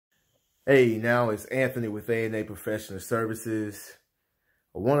Hey, now it's Anthony with A&A Professional Services.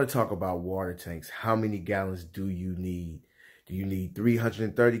 I want to talk about water tanks. How many gallons do you need? Do you need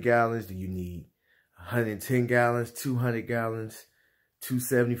 330 gallons? Do you need 110 gallons, 200 gallons,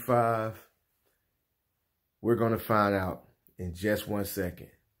 275? We're going to find out in just 1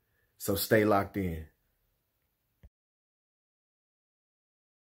 second. So stay locked in.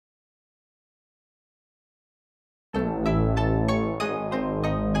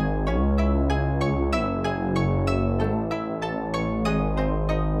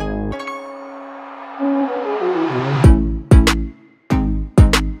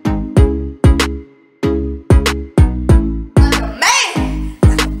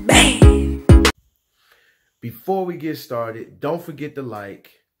 Before we get started, don't forget to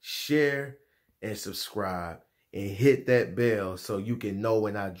like, share, and subscribe, and hit that bell so you can know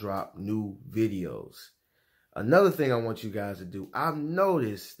when I drop new videos. Another thing I want you guys to do, I've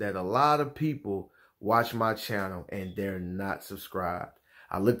noticed that a lot of people watch my channel and they're not subscribed.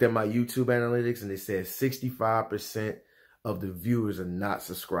 I looked at my YouTube analytics and it says 65% of the viewers are not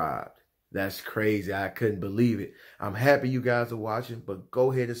subscribed. That's crazy. I couldn't believe it. I'm happy you guys are watching, but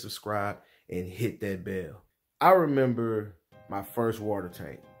go ahead and subscribe and hit that bell. I remember my first water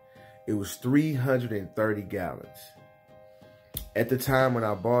tank. It was 330 gallons. At the time when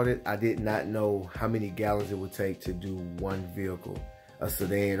I bought it, I did not know how many gallons it would take to do one vehicle, a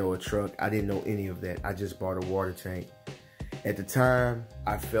sedan or a truck. I didn't know any of that. I just bought a water tank. At the time,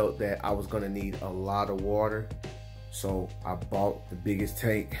 I felt that I was gonna need a lot of water. So I bought the biggest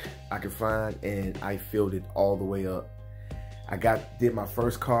tank I could find and I filled it all the way up. I did my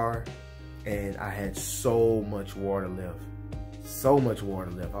first car and I had so much water left. So much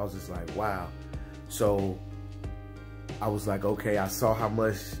water left. I was just like, wow. So I was like, okay, I saw how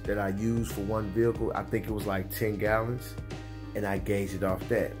much that I used for one vehicle. I think it was like 10 gallons and I gauged it off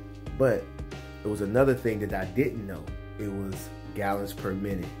that. But it was another thing that I didn't know. It was gallons per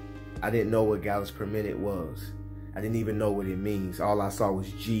minute. I didn't know what gallons per minute was. I didn't even know what it means. All I saw was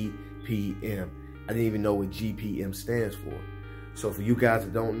GPM. I didn't even know what GPM stands for. So for you guys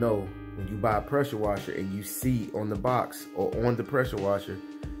that don't know, when you buy a pressure washer and you see on the box or on the pressure washer,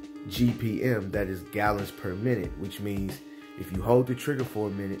 GPM, that is gallons per minute, which means if you hold the trigger for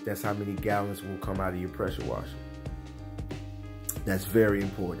a minute, that's how many gallons will come out of your pressure washer. That's very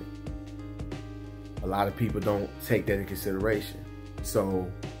important. A lot of people don't take that in consideration.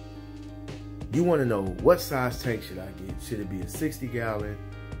 So you want to know, what size tank should I get? Should it be a 60 gallon,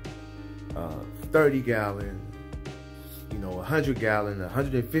 30 gallon, 100 gallon,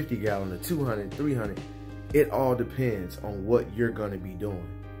 150 gallon, 200, 300? It all depends on what you're going to be doing.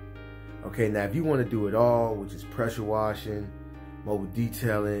 Okay, now if you want to do it all, which is pressure washing, mobile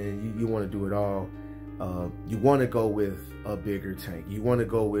detailing, you want to do it all, you want to go with a bigger tank. You want to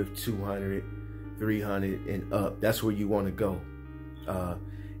go with 200, 300 and up. That's where you want to go.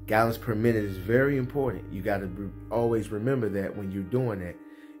 Gallons per minute is very important. You got to always remember that when you're doing that.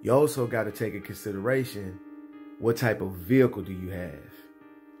 You also got to take into consideration, what type of vehicle do you have?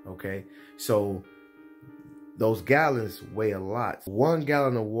 Okay, so those gallons weigh a lot. 1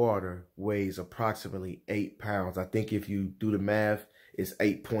 gallon of water weighs approximately 8 pounds. I think if you do the math, it's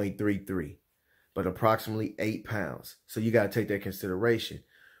 8.33, but approximately 8 pounds. So you got to take that into consideration.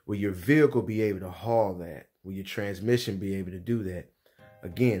 Will your vehicle be able to haul that? Will your transmission be able to do that?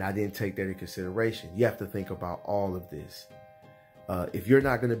 Again, I didn't take that into consideration. You have to think about all of this. If you're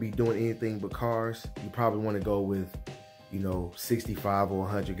not going to be doing anything but cars, you probably want to go with, 65 or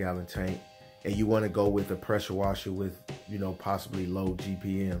 100 gallon tank. And you want to go with a pressure washer with, possibly low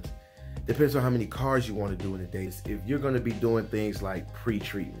GPMs. Depends on how many cars you want to do in a day. If you're going to be doing things like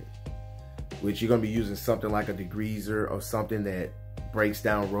pre-treatment, which you're going to be using something like a degreaser or something that breaks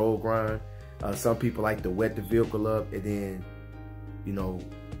down road grind. Some people like to wet the vehicle up and then,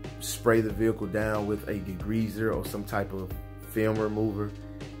 spray the vehicle down with a degreaser or some type of film remover,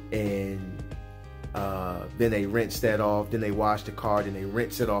 and then they rinse that off, then they wash the car, then they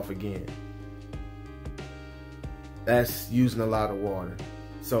rinse it off again. That's using a lot of water.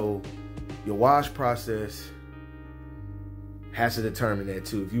 So your wash process has to determine that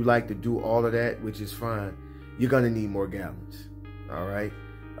too. If you like to do all of that, which is fine, you're gonna need more gallons. All right.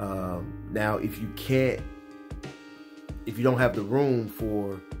 Now, if you don't have the room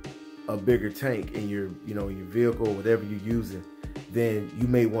for a bigger tank in your, your vehicle or whatever you're using, then you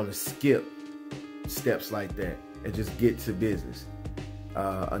may want to skip steps like that and just get to business.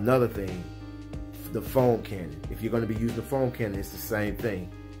 Another thing, the foam cannon. If you're going to be using the foam cannon, it's the same thing.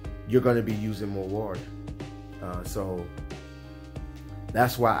 You're going to be using more water. So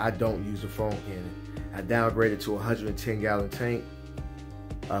that's why I don't use the foam cannon. I downgraded to a 110 gallon tank.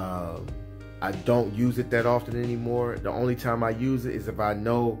 I don't use it that often anymore. The only time I use it is if I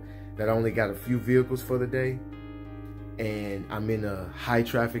know that I only got a few vehicles for the day and I'm in a high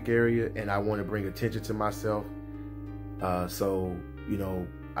traffic area and I want to bring attention to myself. So, you know,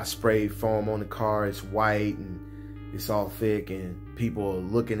 I spray foam on the car. It's white and it's all thick and people are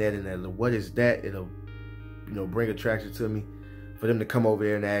looking at it and like, what is that? It'll, you know, bring attraction to me for them to come over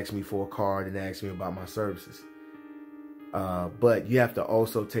there and ask me for a card and ask me about my services. But you have to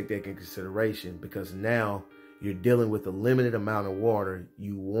also take that in consideration, because now you're dealing with a limited amount of water.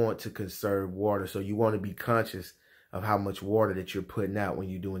 You want to conserve water, so you want to be conscious of how much water that you're putting out when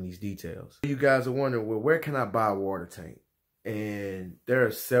you're doing these details. You guys are wondering, well, where can I buy a water tank? And there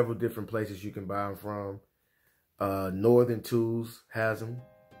are several different places you can buy them from. Northern Tools has them.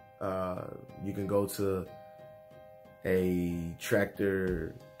 You can go to a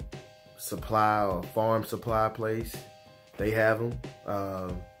tractor supply or farm supply place. They have them.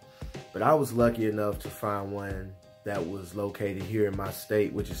 But I was lucky enough to find one that was located here in my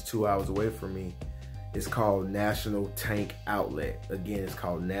state, which is 2 hours away from me. It's called National Tank Outlet. Again, it's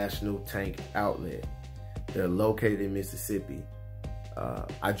called National Tank Outlet. They're located in Mississippi.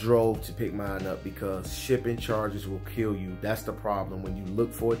 I drove to pick mine up because shipping charges will kill you. That's the problem. When you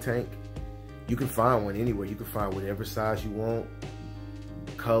look for a tank, you can find one anywhere. You can find whatever size you want,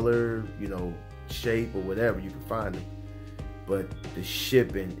 color, you know, shape or whatever, you can find them. But the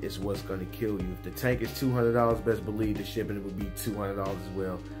shipping is what's going to kill you. If the tank is $200, best believe the shipping would be $200 as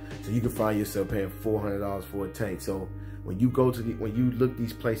well. So you can find yourself paying $400 for a tank. So when you go to when you look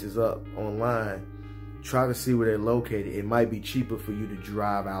these places up online, try to see where they're located. It might be cheaper for you to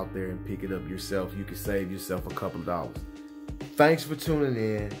drive out there and pick it up yourself. You can save yourself a couple of dollars. Thanks for tuning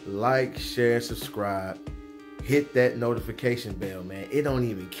in. Like, share, subscribe. Hit that notification bell, man. It don't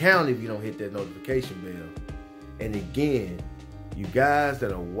even count if you don't hit that notification bell. And again, you guys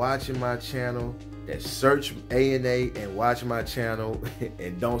that are watching my channel, that search A&A and watch my channel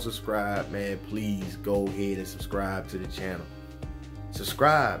and don't subscribe, man, please go ahead and subscribe to the channel.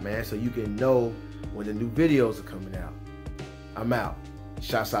 Subscribe, man, so you can know when the new videos are coming out. I'm out.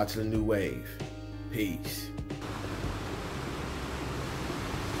 Shouts out to the New Wave. Peace.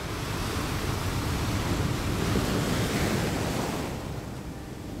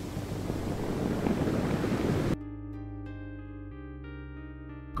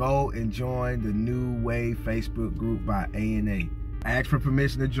 Go and join the NewWave Facebook group by A&A. Ask for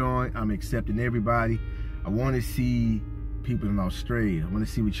permission to join. I'm accepting everybody. I want to see people in Australia. I want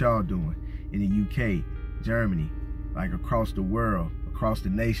to see what y'all doing in the UK, Germany, like across the world, across the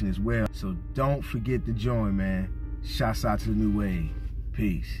nation as well. So don't forget to join, man. Shouts out to the New Wave.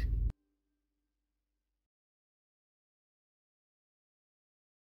 Peace.